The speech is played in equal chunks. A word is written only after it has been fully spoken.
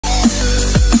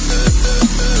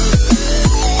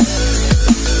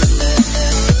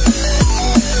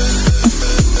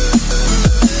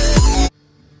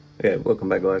welcome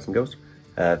back guys and girls.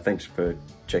 Thanks for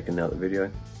checking out the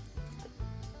video.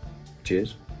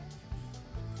 Cheers.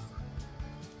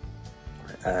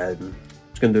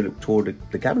 Just going to do a little tour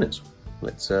of the cabinets.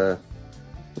 Let's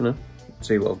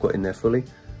see what I've got in there fully.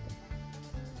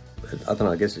 I don't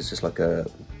know, I guess it's just like a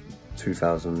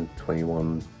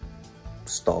 2021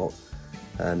 start,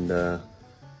 and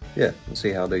yeah, let's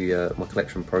see how my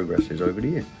collection progresses over the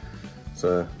year.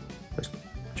 So let's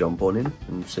jump on in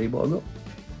and see what I've got.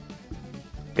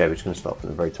 Okay, we're just going to start from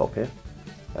the very top here.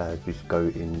 Just go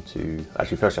into,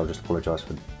 actually firstly I'll just apologise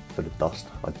for the dust.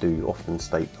 I do often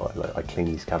state I clean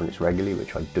these cabinets regularly,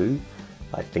 which I do.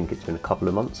 I think it's been a couple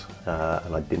of months,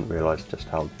 and I didn't realise just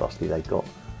how dusty they got.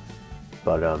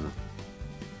 But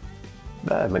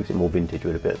it makes it more vintage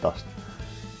with a bit of dust.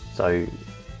 So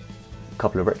a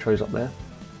couple of retros up there.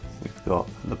 We've got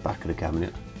the back of the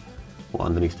cabinet, or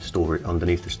underneath the storage,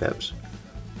 underneath the steps.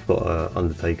 I've got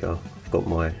Undertaker. I've got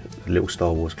my little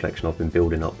Star Wars collection I've been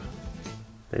building up.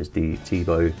 There's the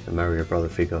Tebow, the Mario brother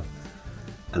figure,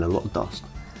 and a lot of dust.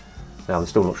 Now I'm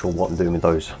still not sure what I'm doing with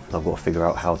those. I've got to figure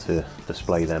out how to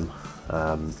display them.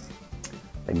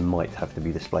 They might have to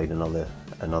be displayed another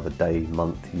day,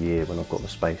 month, year when I've got the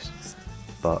space.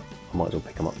 But I might as well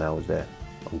pick them up now as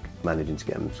I'm managing to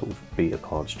get them sort of beta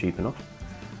cards cheap enough.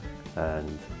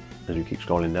 And as we keep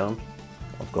scrolling down,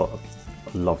 I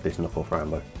love this knockoff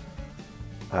Rambo.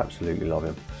 I absolutely love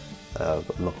him. I've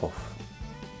got knockoff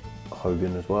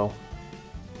Hogan as well.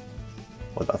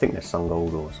 I think they're sun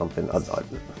gold or something. I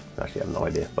actually have no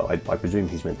idea, but I presume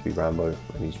he's meant to be Rambo,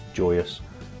 and he's joyous.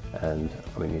 And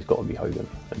I mean, he's got to be Hogan.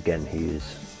 Again, he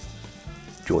is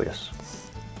joyous.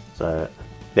 So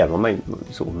yeah, my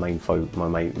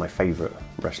favourite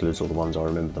wrestlers, or the ones I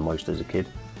remember the most as a kid.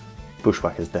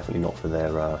 Bushwhackers definitely not for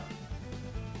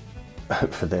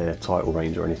their title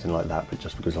range or anything like that, but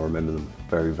just because I remember them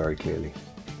very, very clearly.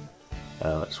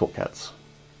 SWAT Cats.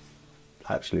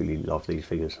 I absolutely love these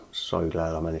figures. I'm so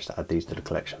glad I managed to add these to the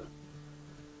collection.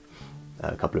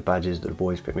 A couple of badges that the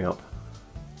boys picked me up.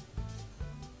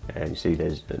 And you see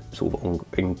there's a sort of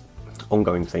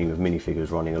ongoing theme of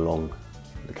minifigures running along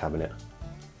the cabinet.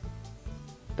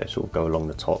 They sort of go along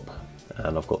the top,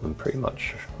 and I've got them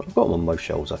on most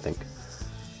shelves, I think.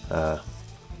 Yeah,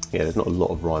 there's not a lot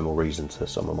of rhyme or reason to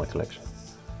some of my collection.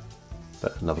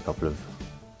 But another couple of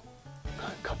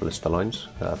Stallones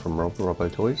from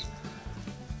Robbo Toys.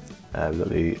 We've got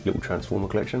the little Transformer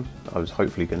collection. I was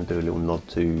hopefully going to do a little nod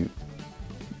to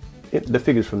the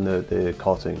figures from the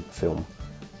cartoon film,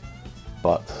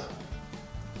 but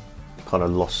kind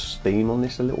of lost steam on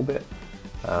this a little bit.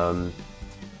 Kind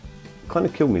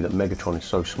of killed me that Megatron is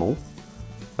so small.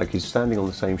 Like, he's standing on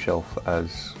the same shelf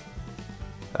as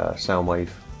Soundwave.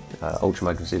 Ultra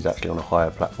Magnus is actually on a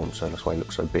higher platform, so that's why he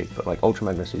looks so big. But like, Ultra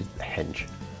Magnus is hench.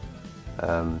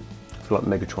 I feel like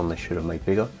Megatron they should have made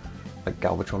bigger. Like,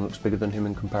 Galvatron looks bigger than him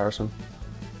in comparison.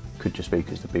 Could just be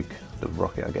because the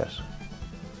rocket, I guess.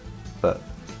 But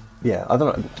yeah, I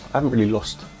don't know. I haven't really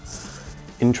lost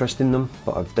interest in them,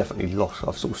 but I've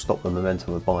sort of stopped the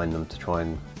momentum of buying them to try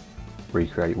and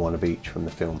recreate one of each from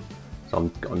the film. So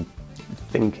I'm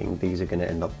thinking these are going to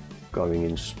end up going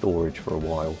in storage for a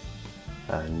while,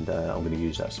 and I'm going to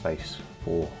use that space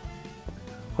for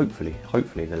hopefully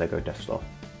the Lego Death Star.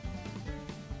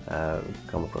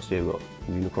 Come across here, we've got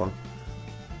Unicron.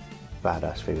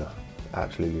 Badass figure.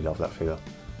 Absolutely love that figure.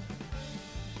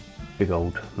 Big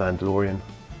old Mandalorian.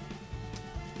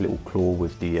 Little claw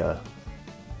with the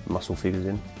muscle figures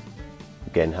in.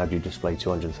 Again, how do you display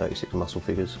 236 muscle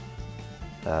figures?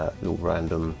 Little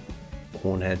random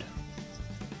Hornhead.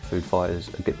 Food Fighters.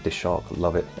 I get this shark, I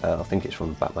love it. I think it's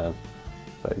from Batman,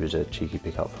 but it was a cheeky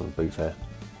pickup from the boot fair.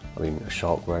 I mean, a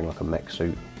shark wearing like a mech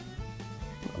suit.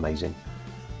 Amazing.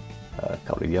 A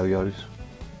couple of yo-yos.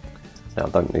 Now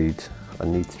I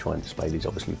need to try and display these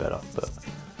obviously better, but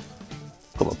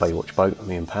got my Baywatch boat,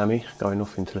 me and Pammy going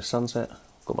off into the sunset.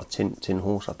 Got my tin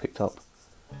horse I picked up.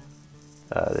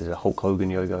 There's a Hulk Hogan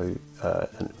yo-yo,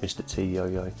 and Mr. T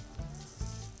yo-yo.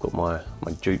 Got my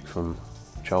Duke from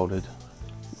childhood.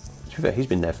 To be fair, he's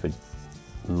been there for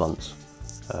months.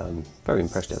 Very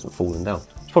impressed he hasn't fallen down.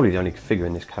 It's probably the only figure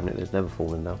in this cabinet that's never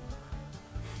fallen down.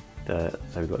 So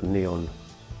we've got Neon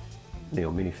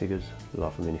minifigures.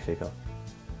 Love a minifigure.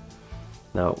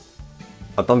 Now,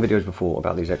 I've done videos before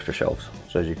about these extra shelves.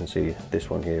 So as you can see, this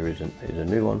one here is a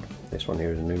new one. This one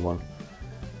here is a new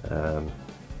one.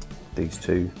 These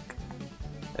two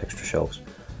extra shelves.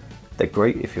 They're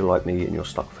great if you're like me and you're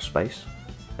stuck for space.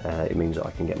 It means that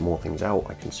I can get more things out,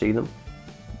 I can see them,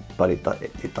 but it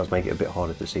does make it a bit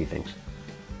harder to see things.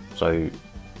 So,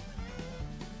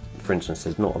 for instance,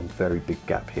 there's not a very big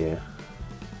gap here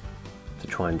to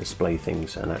try and display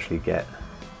things and actually get,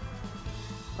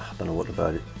 I don't know what the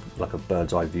bird, like a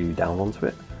bird's eye view down onto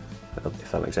it,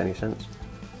 if that makes any sense.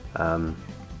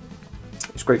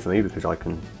 It's great for me because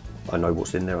I know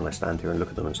what's in there and I stand here and look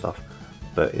at them and stuff.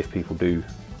 But if people do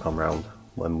come round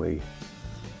when the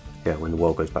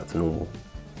world goes back to normal,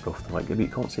 they're often like, you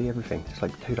can't see everything. It's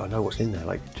like, dude, I know what's in there.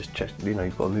 Like, just check, you know,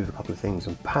 you've got to move a couple of things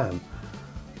and bam,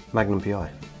 Magnum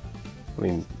PI. I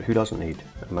mean, who doesn't need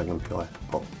a Magnum PI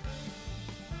pop?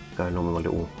 Going on with my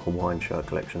little Hawaiian shirt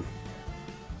collection.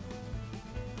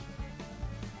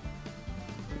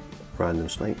 Random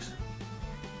snakes.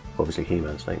 Obviously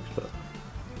He-Man snakes, but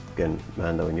again,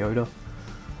 Mando and Yoda.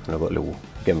 And I've got a little,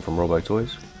 again from Robbo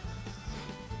Toys.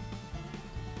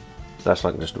 So that's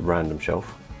like just a random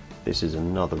shelf. This is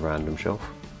another random shelf.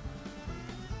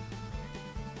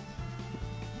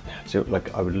 So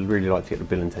like, I would really like to get the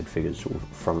Bill and Ted figures sort of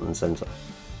front and centre.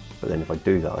 But then if I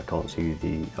do that, I can't see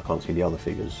the other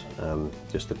figures,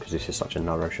 just because this is such a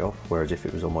narrow shelf. Whereas if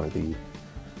it was on one of the,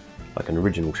 like an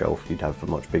original shelf, you'd have a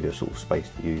much bigger sort of space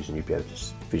to use, and you'd be able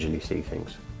to visually see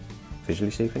things. Visually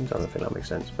see things? I don't think that makes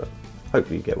sense, but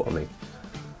hopefully you get what I mean.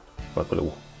 I've got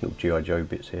little G.I. Joe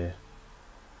bits here.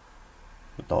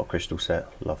 The Dark Crystal set,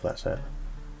 love that set.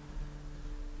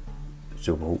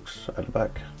 Silverhawks at the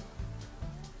back.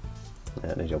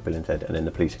 Yeah, there's your Bill and Ted, and then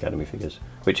the Police Academy figures,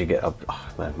 which you get.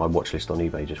 Man, my watch list on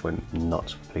eBay just went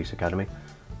nuts for Police Academy,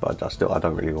 but I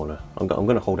don't really want to. I'm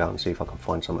going to hold out and see if I can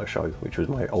find some at a show, which was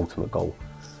my ultimate goal,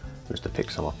 was to pick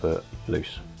some up at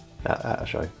loose at a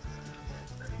show.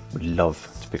 Would love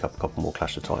to pick up a couple more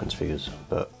Clash of Titans figures,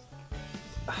 but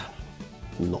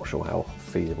I'm not sure how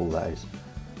feasible that is.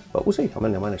 But we'll see. I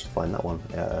mean, I managed to find that one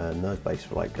at Nerd Base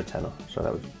for like a tenner, so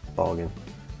that was a bargain.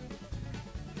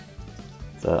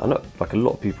 I know, like a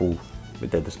lot of people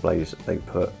with their displays, they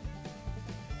put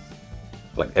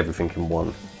like everything in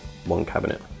one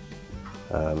cabinet,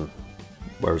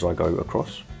 whereas I go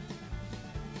across.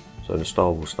 So the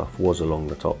Star Wars stuff was along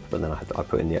the top, but then I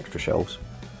put in the extra shelves.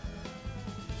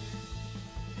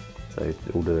 So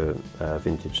all the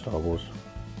vintage Star Wars,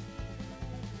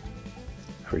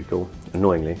 pretty cool.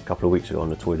 Annoyingly, a couple of weeks ago on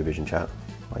the Toy Division chat,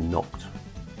 I knocked.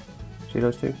 See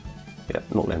those two? Yeah,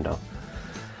 knocked them down.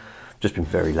 Just been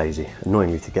very lazy.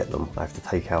 Annoyingly, to get them, I have to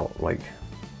take out like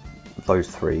those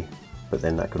three, but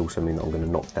then that could also mean that I'm going to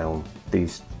knock down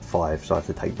these 5, so I have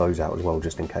to take those out as well,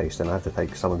 just in case. Then I have to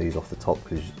take some of these off the top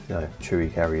because, you know,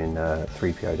 Chewie carrying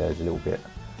 3PO there is a little bit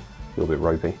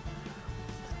ropey.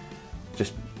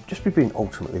 Just be being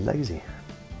ultimately lazy.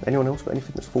 Anyone else got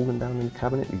anything that's fallen down in the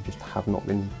cabinet? You just have not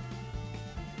been.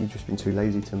 You've just been too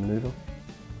lazy to manoeuvre.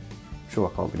 Sure,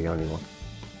 I can't be the only one.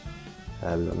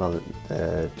 We've got another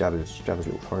Jabba's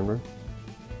little throne room.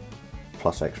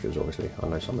 Plus extras, obviously. I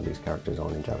know some of these characters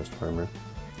aren't in Jabba's throne room.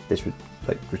 This would,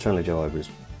 like, Return of the Jedi was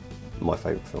my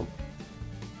favourite film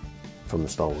from the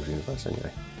Star Wars universe.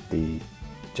 Anyway, the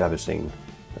Jabba scene,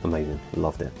 amazing.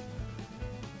 Loved it.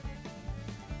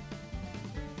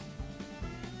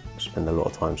 Spend a lot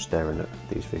of time staring at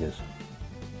these figures.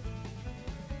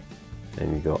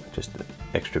 Then you've got just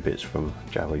extra bits from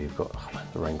Jabba. You've got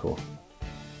the Rancor.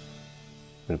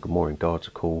 The Gamorrean guards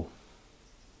are cool.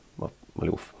 My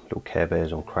little Care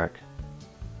Bears on crack.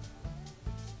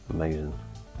 Amazing,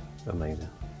 amazing.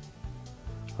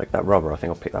 Like that rubber, I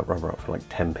think I picked that rubber up for like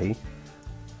 10p.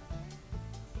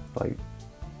 Like,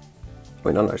 I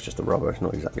mean, I know it's just a rubber. It's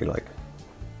not exactly like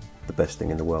the best thing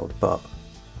in the world, but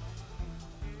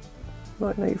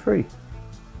 1983.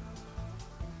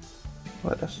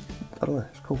 Right, that's, I don't know,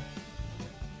 it's cool.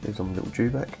 Here's on little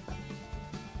Dewback.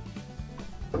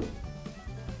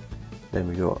 Then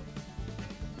we got,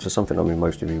 so something I mean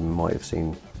most of you might have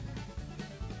seen,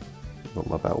 not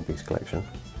my Battle Beast collection,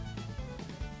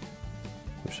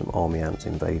 with some army ants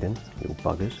invading, little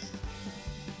buggers.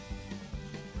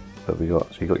 But we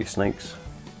got, so you got your snakes.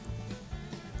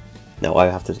 Now I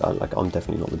have to, I'm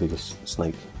definitely not the biggest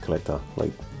snake collector.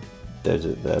 Like, there's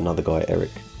another guy, Eric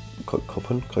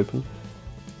Copen.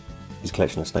 His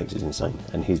collection of snakes is insane,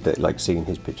 and like seeing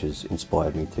his pictures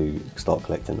inspired me to start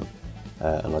collecting them.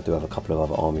 And I do have a couple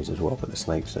of other armies as well, but the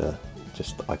snakes are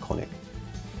just iconic.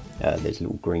 There's a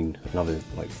little green, another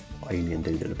like alien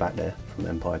dude at the back there from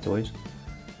Empire Toys.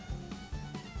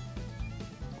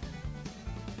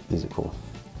 These are cool.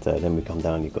 So then we come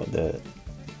down, you've got the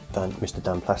Mr.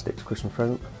 Dan Plastics Christmas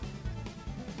present.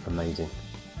 Amazing.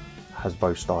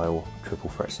 Hasbro style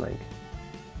triple threat snake.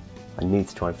 I need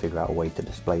to try and figure out a way to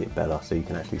display it better so you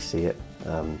can actually see it.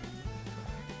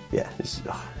 Yeah, it's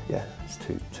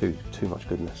too much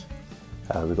goodness.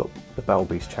 We've got the Battle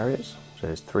Beast chariots. So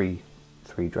there's three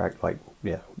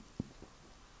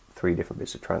different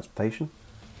bits of transportation.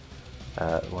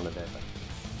 one of their.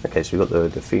 Okay, so we've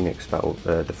got the Phoenix battle,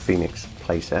 the Phoenix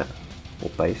playset or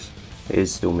base. It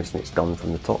is still missing its gun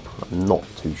from the top. I'm not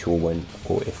too sure when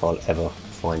or if I'll ever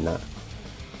find that,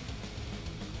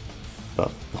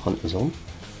 but the hunt is on.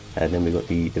 And then we've got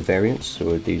the variants,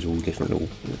 so these are all different little,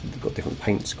 they've got different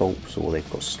paint sculpts, or they've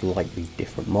got slightly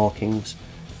different markings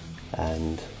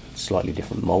and slightly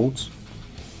different moulds.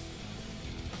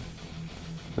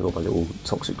 We've got my little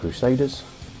Toxic Crusaders,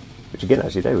 which again,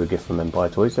 actually, they were a gift from Empire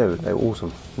Toys. They were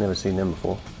awesome. Never seen them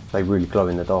before. They really glow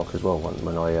in the dark as well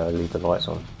when I leave the lights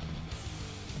on.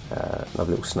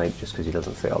 Another little snake, just because he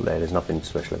doesn't fit up there. There's nothing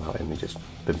special about him. He's just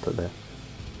been put there.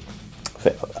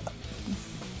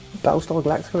 Battlestar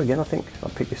Galactica again. I think I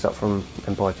picked this up from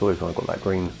Empire Toys when I got that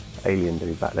green alien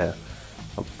dude back there.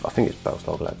 I think it's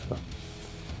Battlestar Galactica.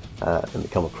 And we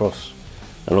come across.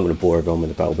 I'm not going to bore everyone with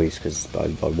the Battle Beast because I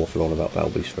waffle on about Battle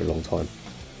Beast for a long time.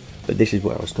 But this is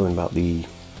where I was talking about the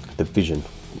vision,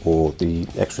 or the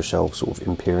extra shell sort of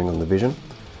appearing on the vision.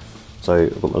 So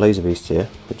I've got my Laser Beast here,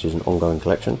 which is an ongoing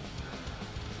collection.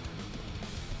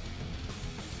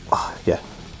 Yeah,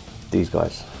 these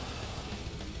guys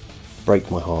break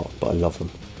my heart, but I love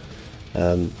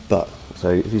them. But so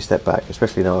if you step back,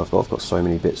 especially now I've got so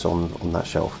many bits on that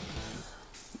shelf,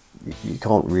 you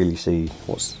can't really see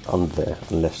what's under there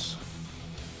unless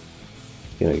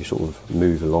you sort of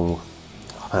move along.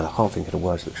 Oh man, I can't think of the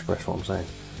words to express what I'm saying.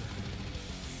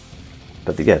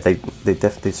 But yeah,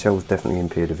 the shells definitely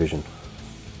impede the vision.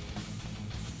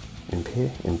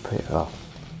 Impede? Oh.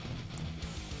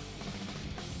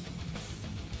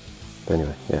 But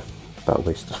anyway, yeah, Battle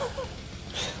Beast.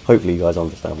 Hopefully you guys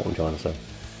understand what I'm trying to say.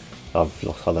 I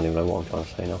don't even know what I'm trying to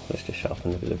say now. Let's just shut up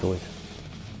and look at the toys.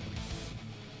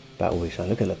 Battle Beast,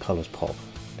 look at the colours pop.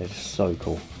 They're just so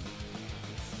cool.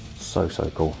 So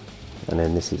cool. And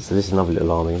then this is another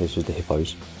little army. This is the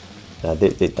hippos. I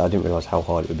didn't realise how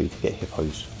hard it would be to get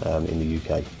hippos in the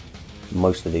UK.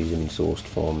 Most of these have been sourced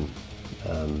from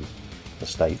the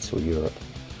States or Europe.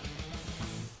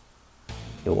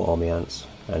 Little army ants.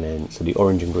 And then, so the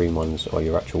orange and green ones are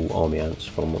your actual army ants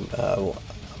from, I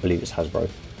believe it's Hasbro.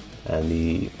 And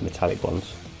the metallic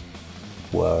ones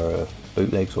were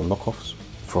bootlegs or knockoffs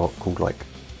called like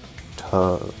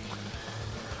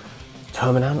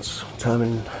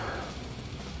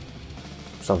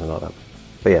something like that.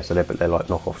 But yeah, so they're like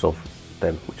knockoffs of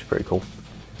them, which is pretty cool.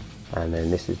 And then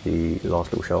this is the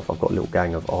last little shelf. I've got a little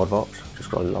gang of aardvarks. Just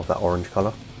gotta love that orange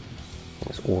colour.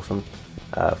 It's awesome.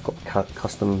 I've got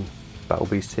custom Battle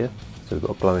Beasts here. So we've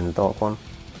got a glow in the dark one.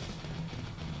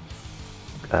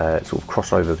 Sort of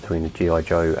crossover between the G.I.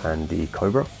 Joe and the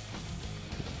Cobra.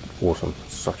 Awesome,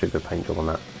 such a good paint job on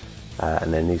that.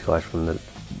 And then these guys from the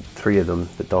three of them,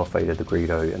 the Darth Vader, the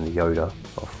Greedo and the Yoda,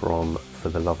 are from For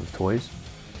the Love of Toys.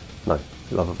 No,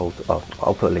 Love of Old. Oh,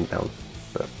 I'll put a link down.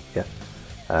 But yeah,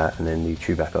 and then the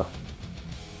Chewbacca.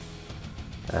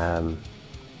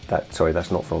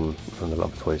 That's not from the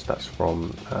Love of Toys. That's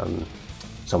from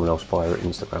someone else via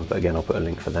Instagram. But again, I'll put a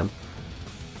link for them.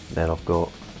 Then I've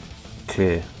got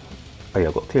clear. Oh yeah,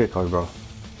 I've got clear Cobra,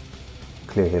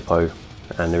 clear Hippo,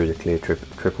 and there is a clear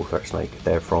triple threat snake.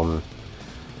 They're from.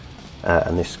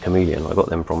 And this chameleon, I got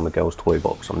them from the girl's toy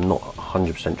box. I'm not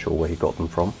 100% sure where he got them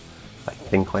from. I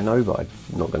think I know, but I'm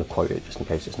not going to quote it just in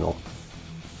case it's not.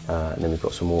 And then we've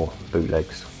got some more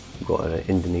bootlegs. We've got an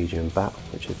Indonesian bat,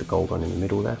 which is the gold one in the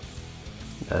middle there.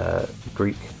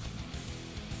 Greek,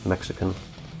 Mexican,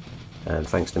 and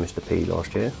thanks to Mr. P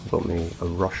last year, got me a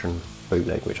Russian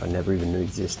bootleg, which I never even knew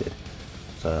existed.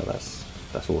 So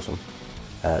that's awesome.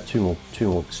 Two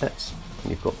more sets.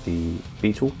 You've got the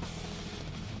beetle,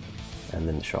 and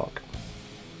then the shark.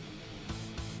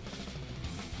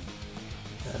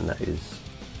 And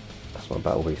that's my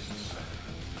Battle Beasts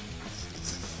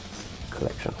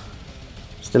collection.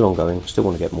 Still ongoing, still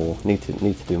want to get more, need to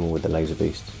do more with the Laser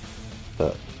Beasts,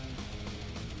 but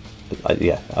I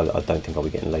don't think I'll be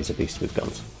getting Laser Beasts with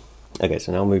guns. Okay,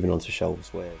 so now moving on to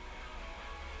shelves where,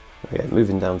 okay,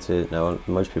 moving down to, now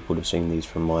most people would have seen these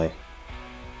from my,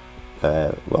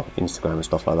 Instagram and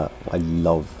stuff like that. I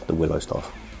love the Willow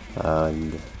stuff.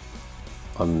 And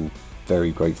I'm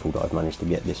very grateful that I've managed to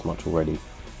get this much already.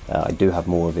 I do have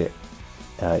more of it.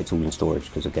 It's all in storage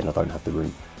because again I don't have the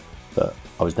room, but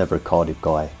I was never a carded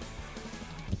guy.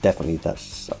 Definitely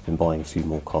I've been buying a few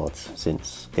more cards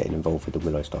since getting involved with the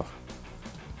Willow stuff.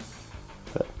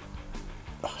 But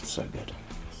it's so good,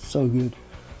 so good.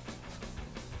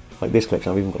 Like this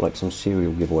collection, I've even got like some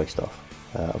cereal giveaway stuff.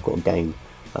 I've got a game.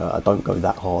 I don't go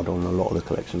that hard on a lot of the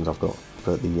collections I've got,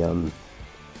 but the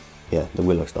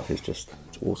Willow stuff is it's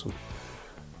awesome.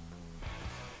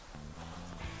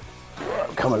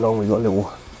 Come along, we've got a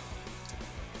little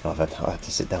I had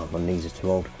to sit down, my knees are too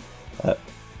old. Got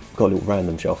a little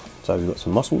random shelf. So we've got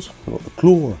some muscles, we've got the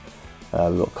claw,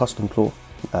 we've got a custom claw.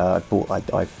 I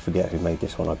forget who made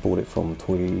this one. I bought it from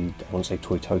I want to say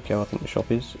Toy Tokyo, I think the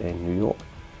shop is, in New York.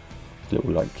 A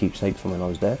little like keepsake from when I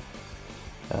was there.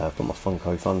 I've got my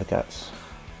Funko Thundercats.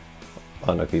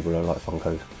 I know people don't like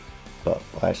Funkos, but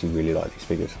I actually really like these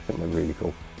figures. I think they're really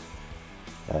cool.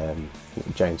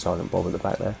 Jay and Silent Bob at the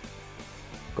back there.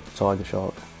 Got the Tiger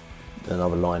Shark.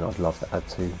 Another line I'd love to add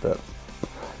to, but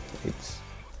it's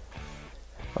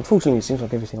unfortunately it seems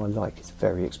like everything I like is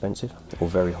very expensive or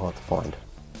very hard to find.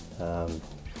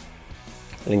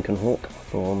 Lincoln Hawk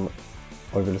from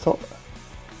Over the Top,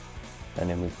 and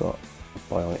then we've got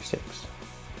Bionic 6.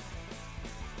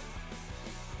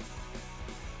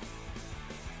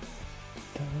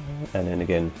 And then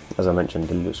again, as I mentioned,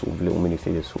 the little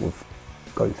minifigures sort of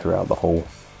go throughout the whole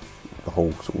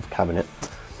sort of cabinet.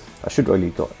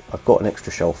 I've got an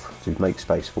extra shelf to make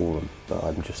space for them, but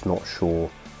I'm just not sure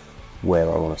where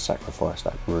I want to sacrifice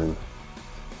that room.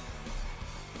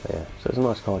 But yeah, so it's a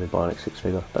nice carded Bionic 6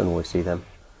 figure. Don't always see them.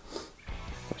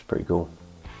 That's pretty cool.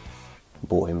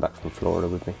 Brought him back from Florida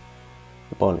with me.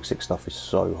 The Bionic 6 stuff is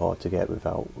so hard to get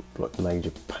without like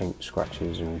major paint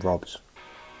scratches and rubs.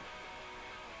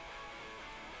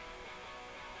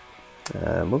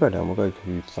 We'll go to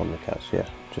Thundercats, yeah,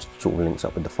 just sort of links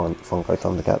up with the Funko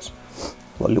Thundercats.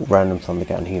 Got a little random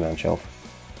Thundercat and He-Man shelf.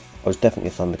 I was definitely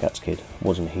a Thundercats kid,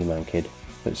 wasn't a He-Man kid,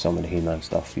 but some of the He-Man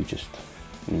stuff, it's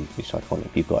iconic,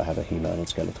 you've got to have a He-Man and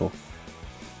Skeletor.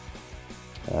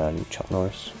 Chuck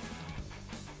Norris.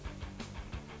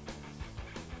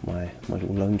 My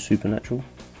little lone Supernatural.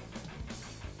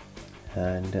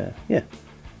 And yeah.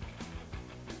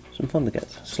 Some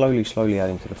Thundercats. Slowly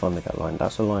adding to the Thundercat line.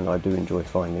 That's a line I do enjoy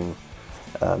finding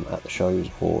at the shows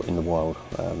or in the wild.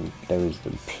 There is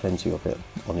plenty of it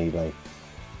on eBay,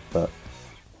 but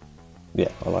yeah,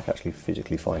 I like actually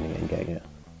physically finding it and getting it.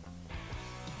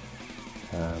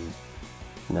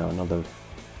 Now another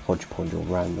hodgepodge or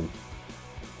random.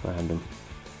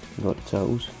 We've got the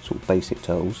Turtles, sort of basic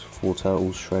Turtles. 4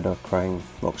 Turtles, Shredder, Krang,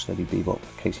 Rocksteady, Bebop,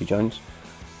 Casey Jones.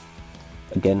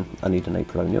 Again, I need an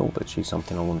April O'Neil, but she's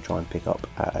something I want to try and pick up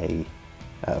at a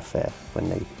fair when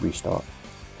they restart.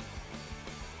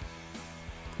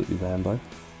 Quickly Rambo.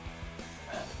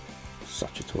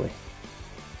 Such a toy.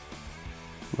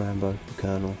 Rambo, the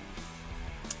Colonel,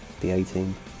 the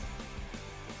A-Team,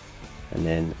 and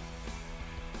then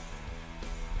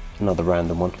another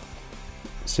random one,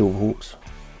 Silverhawks.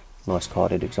 Nice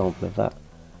carded example of that.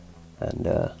 And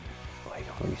you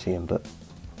can't really see him, but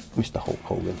Mr. Hulk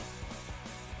Hogan.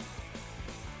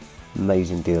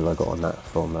 Amazing deal I got on that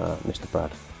from Mr.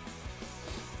 Brad.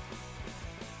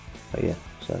 But yeah,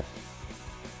 so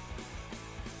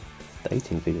the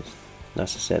 18 figures.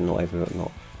 That's a set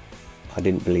I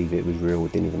didn't believe it was real,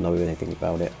 didn't even know anything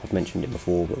about it. I've mentioned it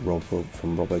before, but Rob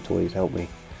from Robbo Toys helped me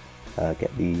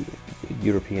get the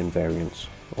European variants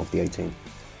of the 18.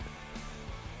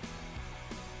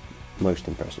 Most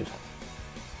impressive.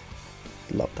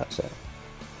 Love that set.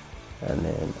 And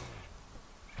then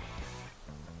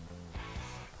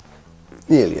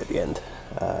nearly at the end,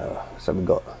 so we've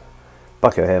got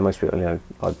Bucky O'Hare. Most people,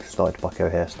 I started Bucky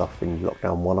O'Hare stuff in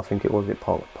lockdown 1, I think it was. It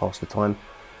passed the time.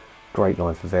 Great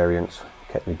line for variants,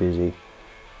 kept me busy.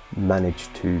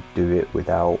 Managed to do it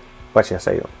without. Actually, I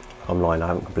say I'm lying. I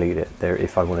haven't completed it.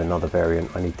 If I want another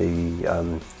variant, I need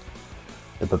the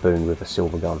baboon with a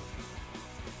silver gun.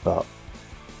 But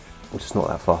I'm just not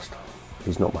that fussed.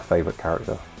 He's not my favourite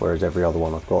character. Whereas every other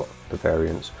one I've got the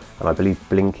variants, and I believe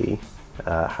Blinky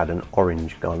had an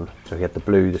orange gun, so he had the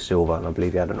blue, the silver, and I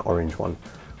believe he had an orange one,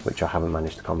 which I haven't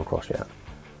managed to come across yet.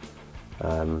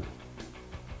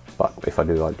 But if I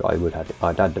do,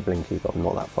 I'd add the Blinky, but I'm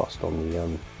not that fussed on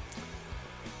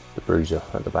the Bruiser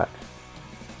at the back.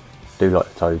 Do like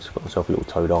the Toads. Got myself a little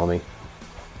Toad army.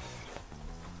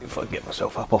 If I get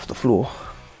myself up off the floor,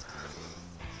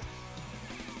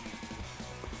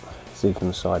 see from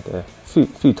the side there, a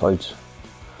few Toads.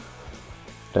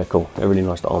 They're cool. They're really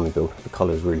nice to army build. The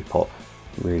colours really pop.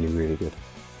 Really good.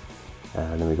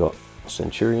 And then we've got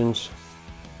Centurions.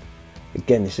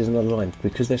 Again, this is another line,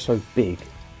 because they're so big.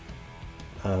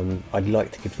 I'd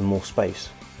like to give them more space,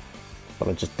 but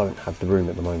I just don't have the room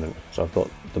at the moment. So I've got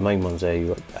the main ones there.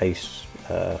 You've got Ace,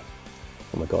 oh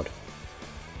my god,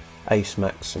 Ace,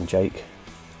 Max and Jake,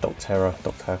 Doc Terror,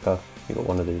 Doc Hacker. You've got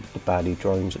one of the baddie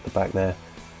drones at the back there.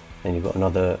 And you've got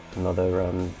another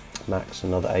Max,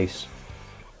 another Ace.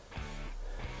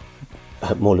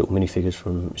 More little minifigures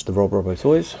from Mr. Robbo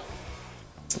Toys.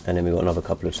 And then we've got another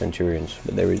couple of Centurions.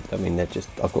 But they're just,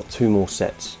 I've got 3 more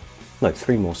sets,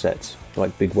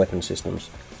 like big weapon systems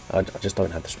I just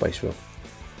don't have the space for them.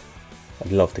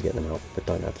 I'd love to get them out, but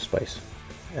don't have the space.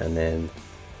 And then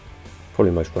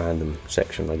probably the most random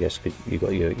section, I guess, you've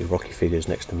got your Rocky figures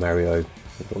next to Mario,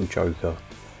 you've got the Joker,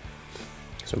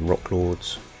 some Rock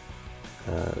Lords,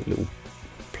 little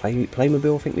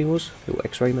Playmobil, I think he was, little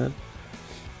X-Ray man,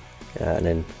 and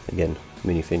then again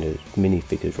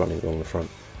minifigures running along the front.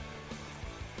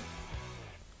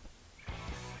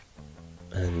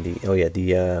 And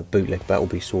the bootleg Battle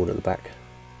Beast sword at the back.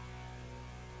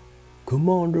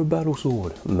 Commander Battle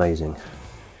Sword, amazing.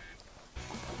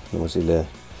 And obviously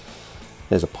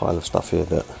there's a pile of stuff here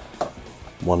that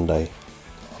one day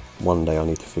I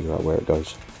need to figure out where it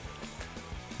goes.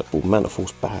 A little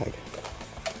Manta-Force bag.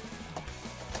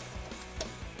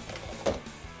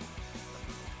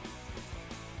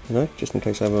 You know, just in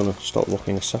case I ever want to start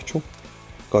rocking a satchel,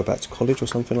 go back to college or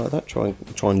something like that. Try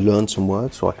and learn some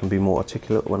words so I can be more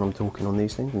articulate when I'm talking on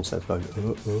these things instead of going.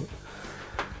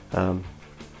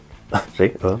 See,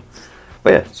 but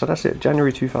yeah, so that's it.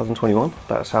 January 2021.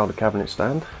 That's how the cabinets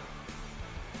stand.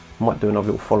 Might do another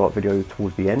little follow-up video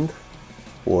towards the end,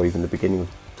 or even the beginning of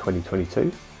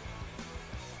 2022,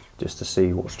 just to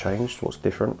see what's changed, what's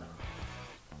different.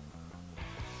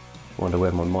 Wonder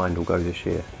where my mind will go this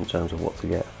year in terms of what to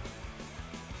get.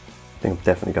 I think I'm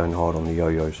definitely going hard on the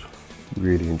yo-yos.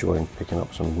 Really enjoying picking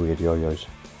up some weird yo-yos.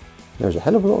 There's a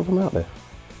hell of a lot of them out there.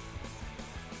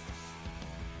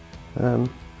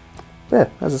 Yeah,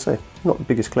 as I say, not the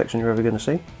biggest collection you're ever going to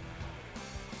see.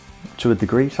 To a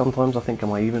degree, sometimes I think,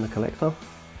 am I even a collector?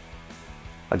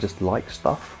 I just like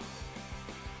stuff.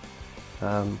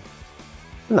 No,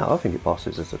 I think it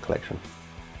passes as a collection.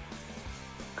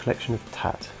 Collection of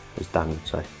tat, as Dan would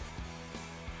say.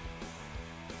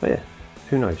 But yeah,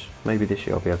 who knows? Maybe this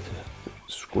year I'll be able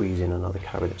to squeeze in another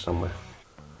cabinet somewhere.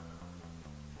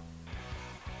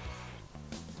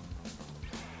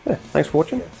 Yeah, thanks for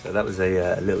watching. Yeah, so that was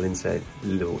a little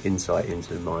insight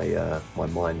into my my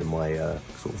mind and my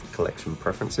sort of collection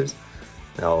preferences.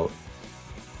 Now,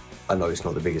 I know it's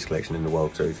not the biggest collection in the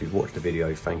world, so if you've watched the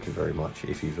video, thank you very much.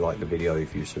 If you've liked the video,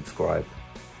 if you subscribe,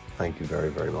 thank you very,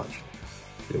 very much.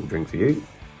 A little drink for you.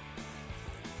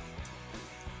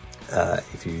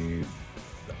 If you,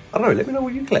 I don't know, let me know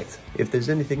what you collect. If there's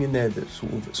anything in there that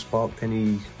sort of sparked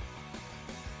any,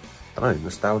 I don't know,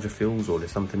 nostalgia feels, or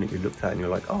there's something that you looked at and you're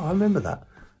like, oh, I remember that.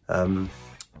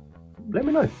 Let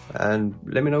me know, and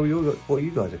let me know what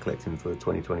you guys are collecting for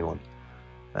 2021.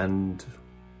 And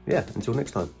yeah, until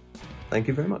next time, thank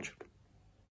you very much.